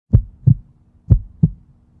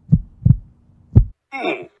To be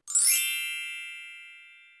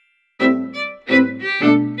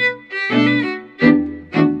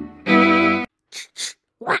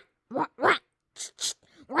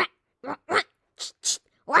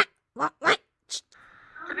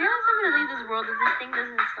honest, I'm gonna leave this world if this thing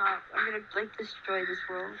doesn't stop. I'm gonna, like, destroy this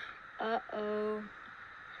world. Uh-oh.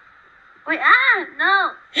 Wait,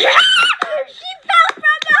 no! She fell from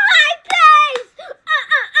the high place!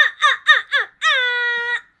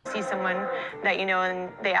 See someone that you know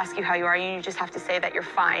and they ask you how you are, you just have to say that you're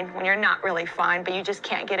fine when you're not really fine, but you just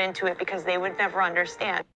can't get into it because they would never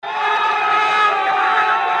understand.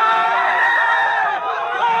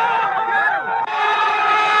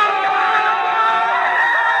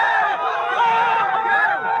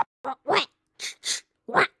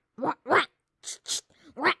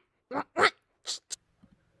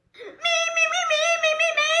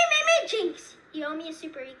 Jinx, you owe me a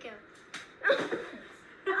super eco.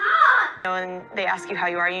 And they ask you how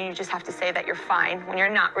you are, you just have to say that you're fine when you're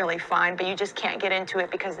not really fine, but you just can't get into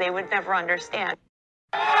it because they would never understand.